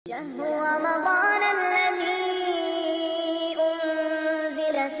شهر رمضان الذي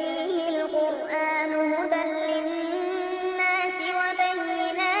أنزل فيه القرآن هدى للناس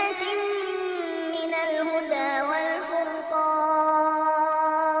وبينات من الهدى والفرقان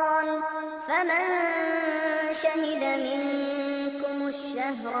فمن شهد منكم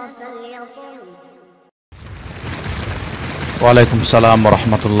الشهر فليصم ওয়ালাইকুম সালাম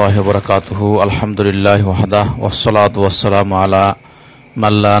রহমতুল্লাহ বরকাতুহু আলহামদুলিল্লাহ ওয়াহদা ওয়াসসালাতু ওয়াসসালামু আলা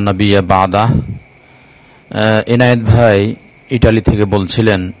মাল্লা নবিয়্যা বাদা। ইনায়েত ভাই ইটালি থেকে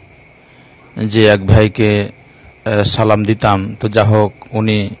বলছিলেন যে এক ভাইকে সালাম দিতাম, তো যা হোক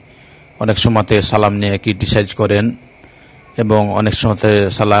উনি অনেক সময়তে সালাম নিয়ে ক্রিটিসাইজ করেন এবং অনেক সময়তে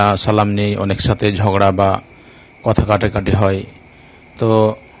সালাম নিয়ে অনেক সাথে ঝগড়া বা কথা কাটাকাটি হয়। তো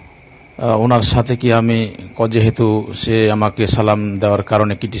ওনার সাথে কি আমি যেহেতু সে আমাকে সালাম দেওয়ার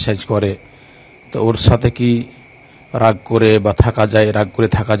কারণে ক্রিটিসাইজ করে, তো ওর সাথে কি রাগ করে বা থাকা যায়, রাগ করে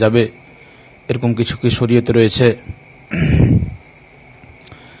থাকা যাবে? এরকম কিছু কি শরীয়তে রয়েছে?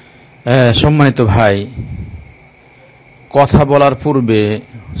 সম্মানিত ভাই, কথা বলার পূর্বে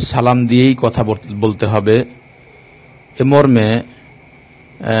সালাম দিয়েই কথা বলতে হবে এ মর্মে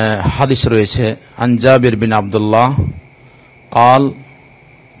হাদিস রয়েছে। আন জাবির বিন আব্দুল্লাহ قال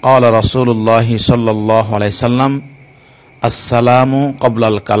قال رسول الله صلى الله عليه وسلم السلام قبل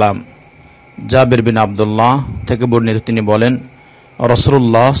الكلام। জাবির বিন আব্দুল্লাহ থেকে বর্ণিত, তিনি বলেন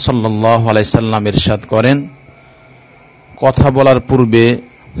রাসূলুল্লাহ সাল্লাল্লাহু আলাইহি সাল্লাম ইরশাদ করেন, কথা বলার পূর্বে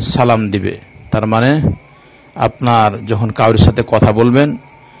সালাম দিবে। তার মানে আপনার যখন কারোর সাথে কথা বলবেন,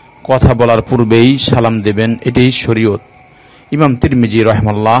 কথা বলার পূর্বেই সালাম দেবেন, এটাই শরীয়ত। ইমাম তিরমিজি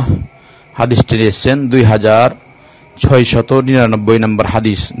রাহিমাহুল্লাহ হাদিসটি নিয়েছেন 2699 নম্বর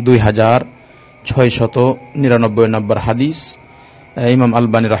হাদিস, 2699 নম্বর হাদিস। ইমাম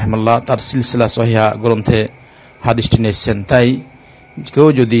আলবানী রাহিমাহুল্লাহ তার সিলসিলা সহিহা গ্রন্থে হাদিসটি নিয়েছেন। তাই কেউ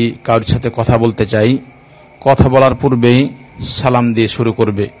যদি কারোর সাথে কথা বলতে চাই, কথা বলার পূর্বেই সালাম দিয়ে শুরু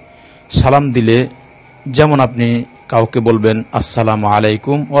করবে। সালাম দিলে যেমন আপনি কাউকে বলবেন আসসালামু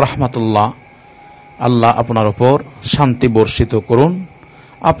আলাইকুম ওয়া রাহমাতুল্লাহ, আল্লাহ আপনার উপর শান্তি বর্ষিত করুন,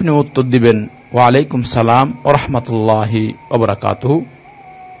 আপনি উত্তর দিবেন ওয়ালাইকুম সালাম ওয়া রাহমাতুল্লাহি ওয়া বারাকাতুহু।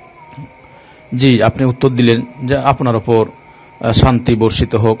 জি, আপনি উত্তর দিলেন যে আপনার উপর শান্তি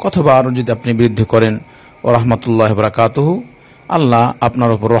বর্ষিত হোক, অথবা আরও যদি আপনি বৃদ্ধি করেন ওয়া রাহমাতুল্লাহি ওয়া বারাকাতুহু, আল্লাহ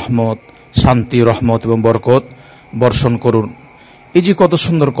আপনার উপর রহমত, শান্তি, রহমত এবং বরকত বর্ষণ করুন। এই যে কত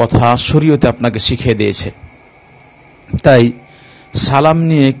সুন্দর কথা শরীয়তে আপনাকে শিখিয়ে দিয়েছে। তাই সালাম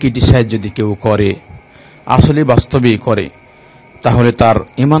নিয়ে ক্রিটিসাইজ যদি কেউ করে, আসলে বাস্তবেই করে, তাহলে তার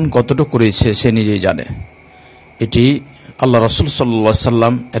ঈমান কতটুকু রয়েছে সে নিজেই জানে। এটি আল্লাহ রাসূল সাল্লাল্লাহু আলাইহি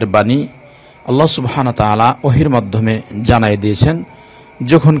সাল্লাম এর বাণী। আল্লাহ সুবহানাহু ওয়া তাআলা ওহীর মাধ্যমে জানাই দিয়েছেন,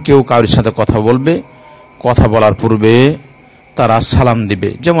 যখন কেউ কারোর সাথে কথা বলবে, কথা বলার পূর্বে তারা সালাম দিবে।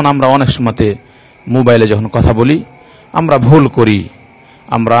 যেমন আমরা অনেক সময়তে মোবাইলে যখন কথা বলি, আমরা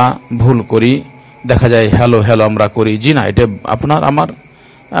ভুল করি, দেখা যায় হ্যালো হ্যালো আমরা করি। জি না, এটা আপনার আমার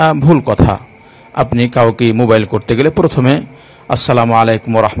ভুল কথা। আপনি কাউকে মোবাইল করতে গেলে প্রথমে আসসালামু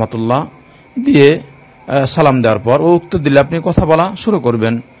আলাইকুম ওয়া রাহমাতুল্লাহ দিয়ে সালাম দেওয়ার পর ও উত্তর দিলে আপনি কথা বলা শুরু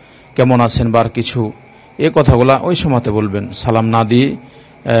করবেন, কেমন আছেন বা কিছু, এই কথাগুলা ওই সময়তে বলবেন। সালাম না দিয়ে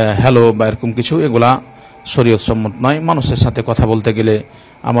হ্যালো বা এরকম কিছু, এগুলা শরীয়ত সম্মত নয়। মানুষের সাথে কথা বলতে গেলে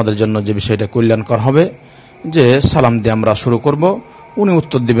আমাদের জন্য যে বিষয়টা কল্যাণকর হবে, যে সালাম দিয়ে আমরা শুরু করব, উনি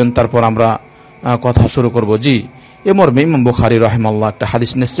উত্তর দিবেন, তারপর আমরা কথা শুরু করব। জি, এ মর্মে ইমাম বুখারী রাহিমাহুল্লাহ একটা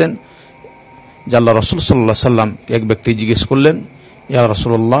হাদিস নিয়েছেন যে আল্লাহ রাসূল সাল্লাল্লাহু আলাইহি সাল্লাম এক ব্যক্তি জিজ্ঞেস করলেন, ইয়া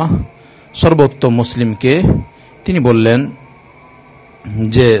রাসূলুল্লাহ, সর্বোত্তম মুসলিমকে? তিনি বললেন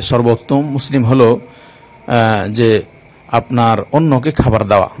যে সর্বোত্তম মুসলিম হলো যে আপনার অন্যকে খাবার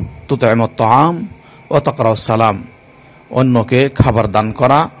দেওয়া, তুতঈমুত তাআম ওয়া তাকরাউস সালাম, অন্যকে খাবার দান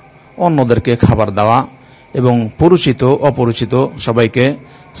করা, অন্যদেরকে খাবার দেওয়া এবং পরিচিত অপরিচিত সবাইকে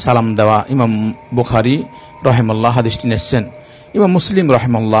সালাম দেওয়া। ইমাম বুখারী রাহিমাহুল্লাহ হাদিসটি নিয়েছেন। ইমাম মুসলিম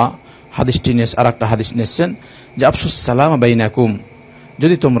রাহিমাহুল্লাহ হাদিসটি নিয়ে আর একটা হাদিস নিয়েছেন যে আফসুস সালাম বাইনাকুম,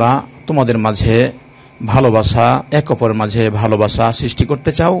 যদি তোমরা তোমাদের মাঝে ভালোবাসা, এক অপরের মাঝে ভালোবাসা সৃষ্টি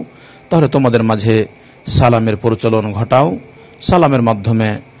করতে চাও, তাহলে তোমাদের মাঝে সালামের প্রচলন ঘটাও। সালামের মাধ্যমে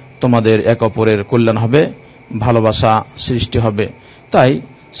তোমাদের এক অপরের কল্যাণ হবে, ভালোবাসা সৃষ্টি হবে। তাই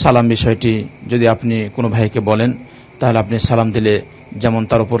সালাম বিষয়টি যদি আপনি কোনো ভাইকে বলেন, তাহলে আপনি সালাম দিলে যেমন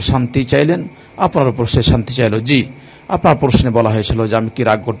তার উপর শান্তি চাইলেন, আপনার উপর সে শান্তি চাইল। জি, আপনার প্রশ্নে বলা হয়েছিল যে আমি কি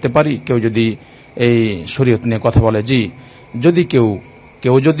রাগ করতে পারি কেউ যদি এই শরীয়ত নিয়ে কথা বলে? জি, যদি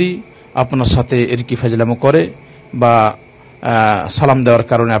কেউ যদি আপনার সাথে এরকি ফাজলামো করে বা সালাম দেওয়ার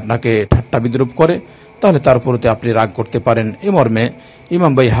কারণে আপনাকে ঠাট্টা বিদ্রুপ করে, তাহলে তার উপরতে আপনি রাগ করতে পারেন। এ মর্মে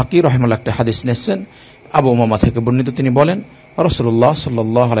ইমাম বাইহাকী রাহিমাহুল্লাহ একটা হাদিস নিয়েছেন আবু উমামা থেকে বর্ণিত, তিনি বলেন রাসূলুল্লাহ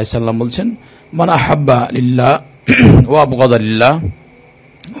সাল্লাল্লাহু আলাইহি সাল্লাম বলছেন, মান আহাব্বা লিল্লাহ ওয়া আবগাদা লিল্লাহ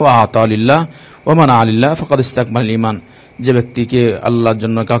ওয়া আতা লিল্লাহ ওয়া মানা লিল্লাহ ফাকাদ ইসতাকমাল ঈমান। যে ব্যক্তিকে আল্লাহর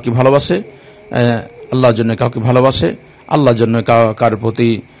জন্য কাউকে ভালোবাসে, আল্লাহর জন্য কাউকে ভালোবাসে, আল্লাহর জন্য কার প্রতি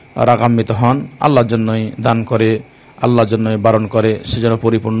রাগান্বিত হন, আল্লাহর জন্যই দান করে, আল্লাহর জন্যই বারণ করে, সে যেন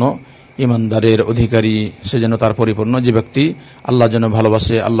পরিপূর্ণ ইমানদারের অধিকারী, সে যেন তার পরিপূর্ণ। যে ব্যক্তি আল্লাহর জন্য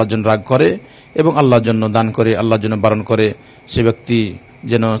ভালোবাসে, আল্লাহর জন্য রাগ করে এবং আল্লাহর জন্য দান করে, আল্লাহর জন্য বারণ করে, সে ব্যক্তি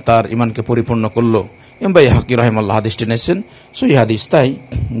যেন তার ইমানকে পরিপূর্ণ করলো। এমবাই হাকি রাহিমাল্লাহ হাদিসটি নিয়েছেন, সহিহ হাদিস। তাই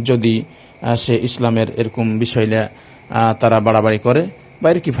যদি সে ইসলামের এরকম বিষয়টা তারা বাড়াবাড়ি করে,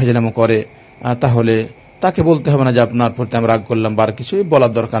 বাইরে কি ফাজলামো করে, তাহলে তাকে বলতে হবে না যে আপনার প্রতি আমি রাগ করলাম, বা কিছুই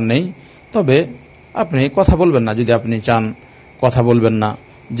বলার দরকার নেই। তবে আপনি কথা বলবেন না, যদি আপনি চান কথা বলবেন না,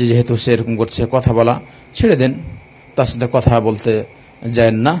 যে যেহেতু সে এরকম করছে কথা বলা ছেড়ে দেন, তার সাথে কথা বলতে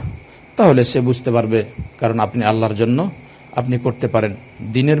যায়েন না, তাহলে সে বুঝতে পারবে। কারণ আপনি আল্লাহর জন্য আপনি করতে পারেন।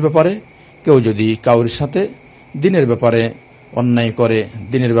 দিনের ব্যাপারে কেউ যদি কাউর সাথে দিনের ব্যাপারে অন্যায় করে,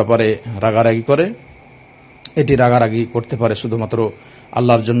 দিনের ব্যাপারে রাগারাগি করে, এটি রাগারাগি করতে পারে শুধুমাত্র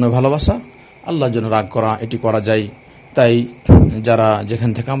আল্লাহর জন্য ভালোবাসা, আল্লাহর জন্য রাগ করা, এটি করা যায়। তাই যারা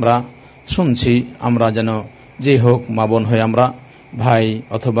যেখান থেকে আমরা শুনছি, আমরা যেন যেই হোক, মা বোন হয়ে আমরা, ভাই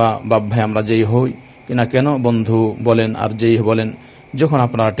অথবা বাপ ভাই আমরা যেই হই কিনা কেন, বন্ধু বলেন আর যেই বলেন, যখন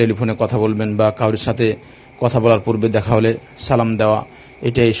আপনারা টেলিফোনে কথা বলবেন বা কারোর সাথে কথা বলার পূর্বে দেখা হলে সালাম দেওয়া,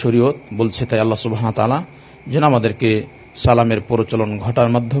 এটাই শরীয়ত বলছে। তাই আল্লাহ সুবহানাহু ওয়া তাআলা যেন আমাদেরকে সালামের প্রচলন ঘটার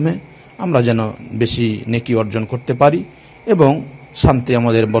মাধ্যমে আমরা যেন বেশি নেকি অর্জন করতে পারি এবং শান্তি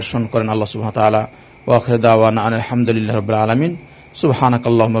আমাদের বর্ষণ করেন আল্লাহ সুবহানাহু ওয়া তাআলা। ওয়া আখিরু দাওয়ানা আনিল হামদুলিল্লাহি রাব্বিল আলামিন।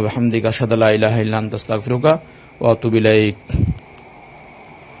 সুবহানাকাল্লাহুম্মা ওয়া বিহামদিকা আশহাদু আল্লা ইলাহা ইল্লা আনতা আস্তাগফিরুকা ওয়া আতুবু ইলাইক।